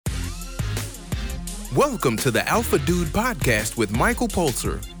Welcome to the Alpha Dude Podcast with Michael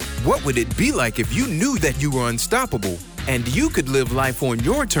Pulser. What would it be like if you knew that you were unstoppable and you could live life on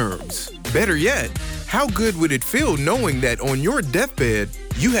your terms? Better yet, how good would it feel knowing that on your deathbed,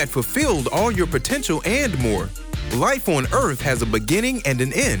 you had fulfilled all your potential and more? Life on Earth has a beginning and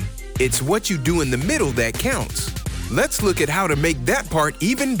an end. It's what you do in the middle that counts. Let's look at how to make that part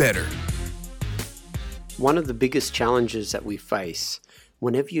even better. One of the biggest challenges that we face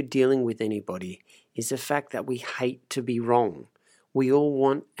whenever you're dealing with anybody is the fact that we hate to be wrong. We all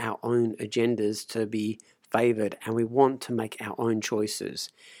want our own agendas to be favored and we want to make our own choices.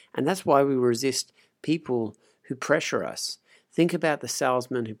 And that's why we resist people who pressure us. Think about the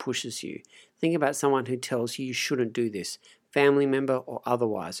salesman who pushes you. Think about someone who tells you shouldn't do this, family member or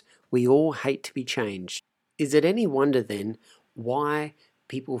otherwise. We all hate to be changed. Is it any wonder then why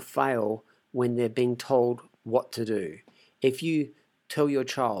people fail when they're being told what to do? If you tell your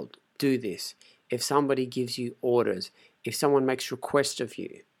child, do this, if somebody gives you orders, if someone makes requests of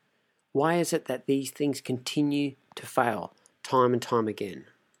you, why is it that these things continue to fail time and time again?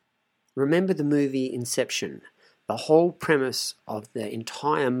 Remember the movie Inception. The whole premise of the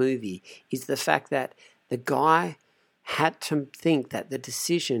entire movie is the fact that the guy had to think that the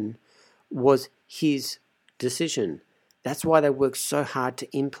decision was his decision. That's why they worked so hard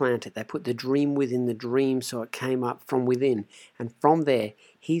to implant it. They put the dream within the dream so it came up from within. And from there,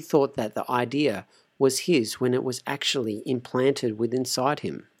 he thought that the idea was his when it was actually implanted within inside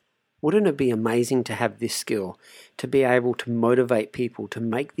him. Wouldn't it be amazing to have this skill, to be able to motivate people to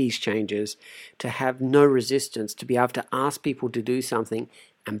make these changes, to have no resistance, to be able to ask people to do something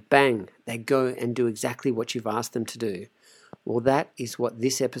and bang, they go and do exactly what you've asked them to do? Well, that is what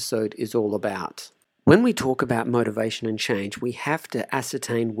this episode is all about. When we talk about motivation and change, we have to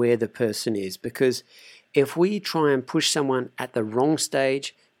ascertain where the person is, because if we try and push someone at the wrong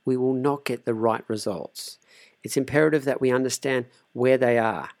stage, we will not get the right results. It's imperative that we understand where they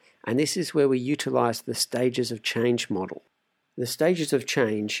are, and this is where we utilize the stages of change model. The stages of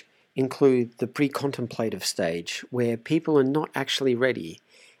change include the pre-contemplative stage, where people are not actually ready.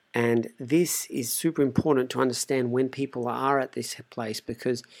 And this is super important to understand when people are at this place,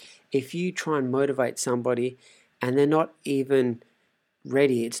 because if you try and motivate somebody and they're not even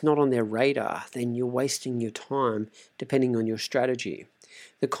ready, it's not on their radar, then you're wasting your time depending on your strategy.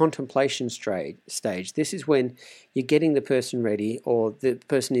 The contemplation stage, this is when you're getting the person ready, or the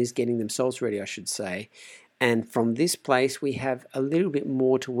person is getting themselves ready, I should say. And from this place, we have a little bit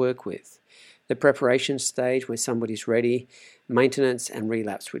more to work with. The preparation stage, where somebody's ready, maintenance and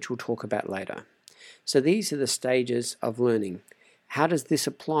relapse, which we'll talk about later. So these are the stages of learning. How does this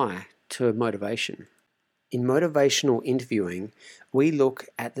apply to motivation? In motivational interviewing, we look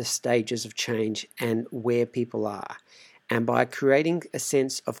at the stages of change and where people are. And by creating a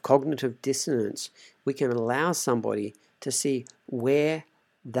sense of cognitive dissonance, we can allow somebody to see where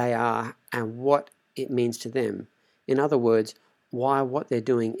they are and what it means to them. In other words, why what they're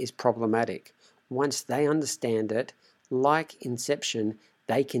doing is problematic. Once they understand it, like Inception,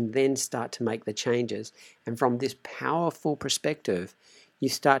 they can then start to make the changes. And from this powerful perspective, you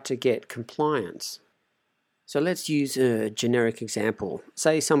start to get compliance. So let's use a generic example.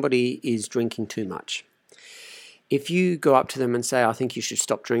 Say somebody is drinking too much. If you go up to them and say, I think you should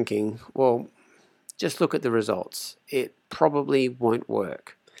stop drinking, well, just look at the results. It probably won't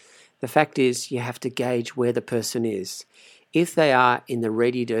work. The fact is, you have to gauge where the person is. If they are in the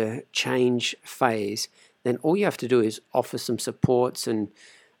ready to change phase, then all you have to do is offer some supports and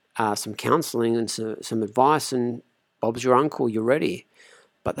some counseling and some advice, and Bob's your uncle, you're ready.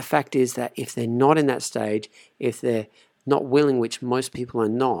 But the fact is that if they're not in that stage, if they're not willing, which most people are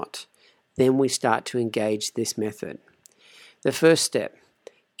not, then we start to engage this method. The first step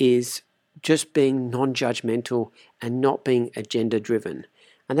is just being non-judgmental and not being agenda-driven.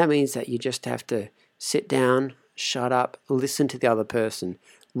 And that means that you just have to sit down, shut up, listen to the other person,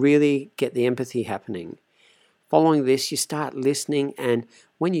 really get the empathy happening. Following this, you start listening, and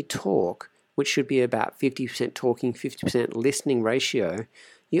when you talk, which should be about 50% talking, 50% listening ratio,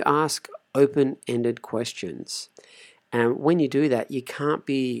 you ask open-ended questions. And when you do that, you can't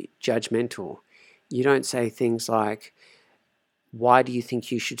be judgmental. You don't say things like, why do you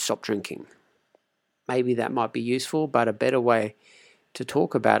think you should stop drinking? Maybe that might be useful, but a better way to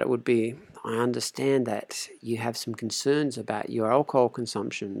talk about it would be, I understand that you have some concerns about your alcohol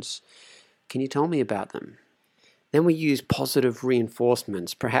consumptions. Can you tell me about them? Then we use positive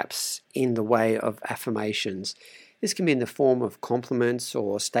reinforcements, perhaps in the way of affirmations. This can be in the form of compliments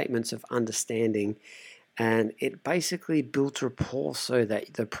or statements of understanding, and it basically builds rapport so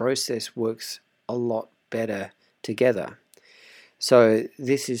that the process works a lot better together. So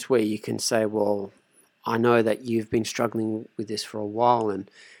this is where you can say, well, I know that you've been struggling with this for a while, and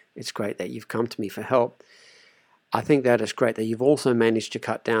it's great that you've come to me for help. I think that it's great that you've also managed to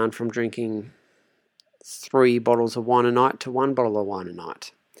cut down from drinking 3 bottles of wine a night to 1 bottle of wine a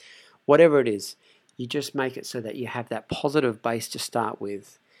night. Whatever it is, you just make it so that you have that positive base to start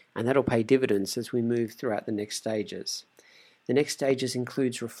with, and that'll pay dividends as we move throughout the next stages. The next stages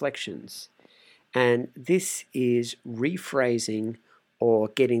includes reflections, and this is rephrasing or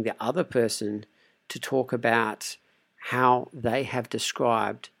getting the other person to talk about how they have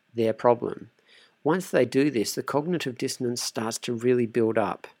described their problem. Once they do this, the cognitive dissonance starts to really build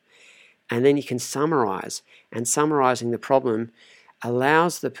up. And then you can summarize, and summarizing the problem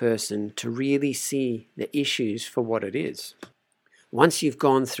allows the person to really see the issues for what it is. Once you've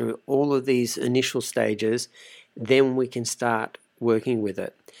gone through all of these initial stages, then we can start working with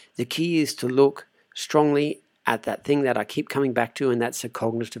it. The key is to look strongly at that thing that I keep coming back to, and that's a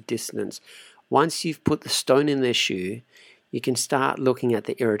cognitive dissonance. Once you've put the stone in their shoe, you can start looking at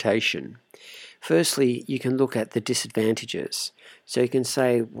the irritation. Firstly, you can look at the disadvantages. So you can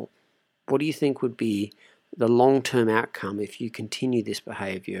say, well, what do you think would be the long-term outcome if you continue this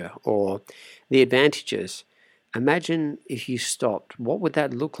behavior? Or the advantages. Imagine if you stopped, what would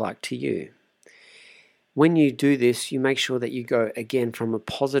that look like to you? When you do this, you make sure that you go again from a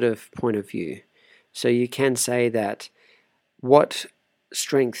positive point of view. So you can say that, what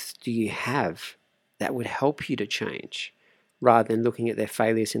strengths do you have that would help you to change, rather than looking at their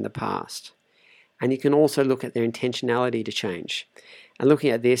failures in the past? And you can also look at their intentionality to change. And looking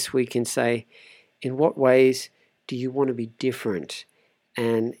at this, we can say, in what ways do you want to be different?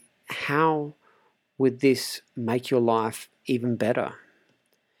 And how would this make your life even better?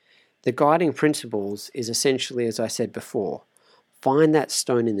 The guiding principles is essentially, as I said before, find that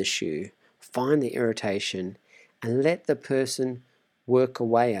stone in the shoe, find the irritation, and let the person work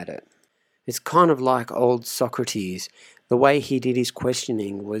away at it. It's kind of like old Socrates. The way he did his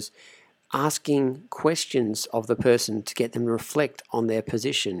questioning was asking questions of the person to get them to reflect on their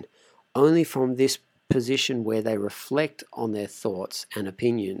position. Only from this position where they reflect on their thoughts and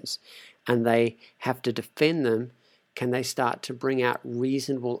opinions and they have to defend them, can they start to bring out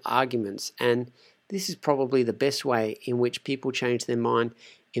reasonable arguments. And this is probably the best way in which people change their mind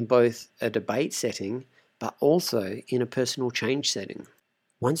in both a debate setting but also in a personal change setting.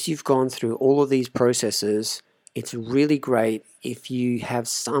 Once you've gone through all of these processes, it's really great if you have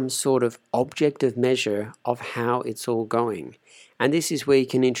some sort of objective measure of how it's all going. And this is where you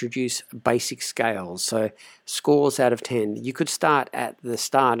can introduce basic scales. So scores out of 10. You could start at the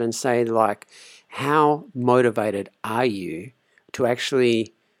start and say, like, how motivated are you to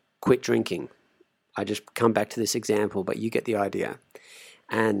actually quit drinking? I just come back to this example, but you get the idea.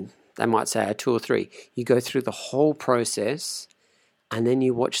 And they might say a 2 or 3. You go through the whole process and then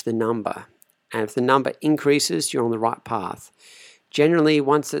you watch the number. And if the number increases, you're on the right path. Generally,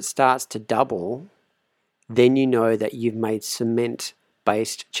 once it starts to double, then you know that you've made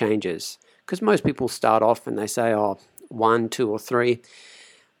cement-based changes. Because most people start off and they say, 1, 2, or 3.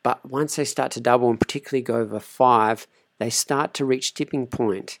 But once they start to double, and particularly go over 5, they start to reach tipping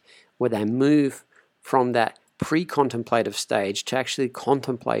point where they move from that pre-contemplative stage to actually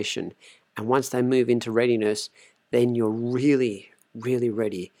contemplation. And once they move into readiness, then you're really, really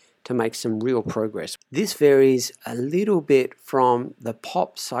ready to make some real progress. This varies a little bit from the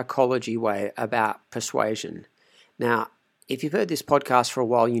pop psychology way about persuasion. Now, if you've heard this podcast for a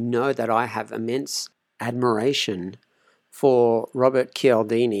while, you know that I have immense admiration for Robert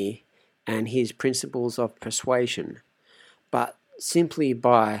Cialdini and his principles of persuasion. But simply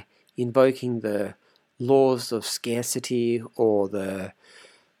by invoking the laws of scarcity or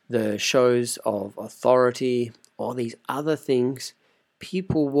the shows of authority or these other things,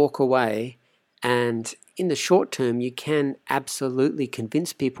 people walk away, and in the short term you can absolutely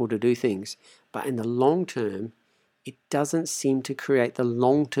convince people to do things, but in the long term it doesn't seem to create the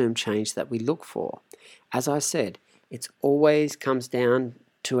long-term change that we look for. As I said, it always comes down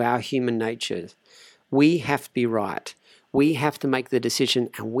to our human nature. We have to be right. We have to make the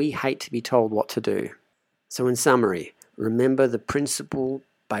decision, and we hate to be told what to do. So in summary, remember the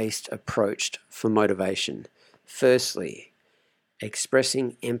principle-based approach for motivation. Firstly,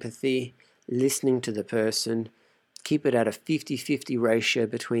 expressing empathy, listening to the person, keep it at a 50-50 ratio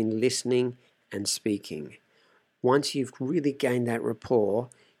between listening and speaking. Once you've really gained that rapport,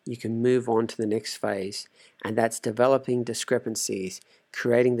 you can move on to the next phase, and that's developing discrepancies,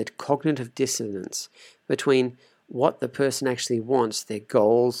 creating the cognitive dissonance between what the person actually wants, their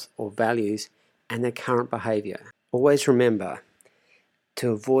goals or values, and their current behavior. Always remember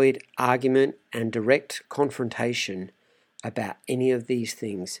to avoid argument and direct confrontation about any of these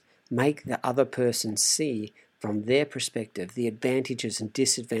things. make the other person see from their perspective the advantages and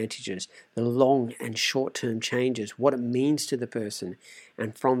disadvantages, the long and short-term changes, what it means to the person.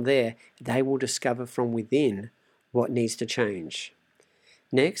 And from there, they will discover from within what needs to change.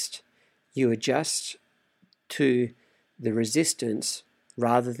 Next, you adjust to the resistance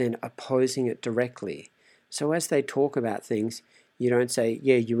rather than opposing it directly. So as they talk about things, you don't say,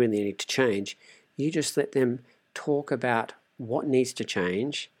 yeah, you really need to change. You just let them talk about what needs to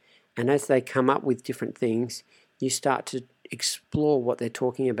change. And as they come up with different things, you start to explore what they're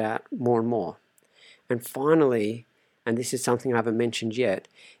talking about more and more. And finally, and this is something I haven't mentioned yet,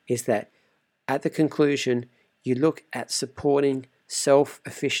 is that at the conclusion, you look at supporting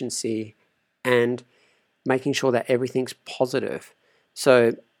self-efficiency and making sure that everything's positive.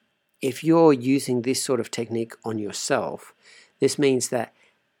 So if you're using this sort of technique on yourself, this means that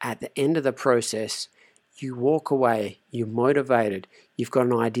at the end of the process, you walk away, you're motivated, you've got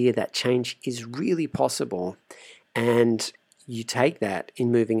an idea that change is really possible, and you take that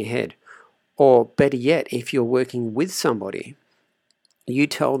in moving ahead. Or better yet, if you're working with somebody, you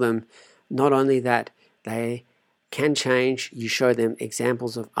tell them not only that they can change, you show them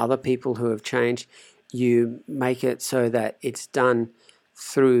examples of other people who have changed, you make it so that it's done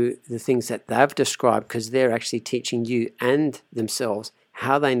through the things that they've described, because they're actually teaching you and themselves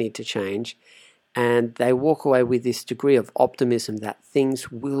how they need to change. And they walk away with this degree of optimism that things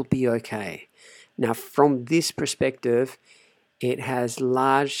will be okay. Now, from this perspective, it has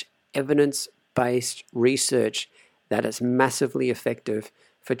large evidence-based research that is massively effective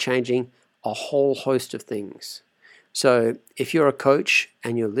for changing a whole host of things. So if you're a coach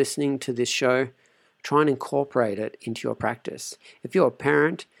and you're listening to this show, try and incorporate it into your practice. If you're a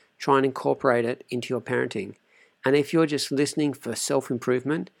parent, try and incorporate it into your parenting. And if you're just listening for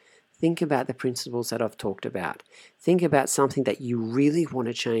self-improvement, think about the principles that I've talked about. Think about something that you really want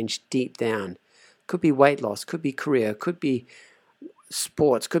to change deep down. Could be weight loss, could be career, could be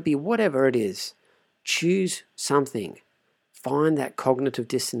sports, could be whatever it is. Choose something. Find that cognitive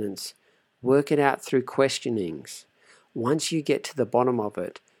dissonance. Work it out through questionings. Once you get to the bottom of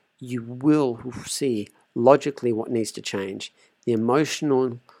it, you will see logically what needs to change. The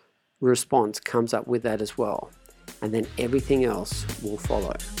emotional response comes up with that as well. And then everything else will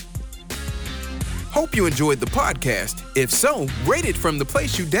follow. Hope you enjoyed the podcast. If so, rate it from the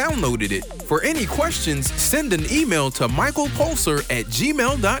place you downloaded it. For any questions, send an email to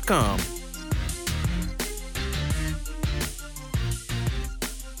michaelpulser@gmail.com.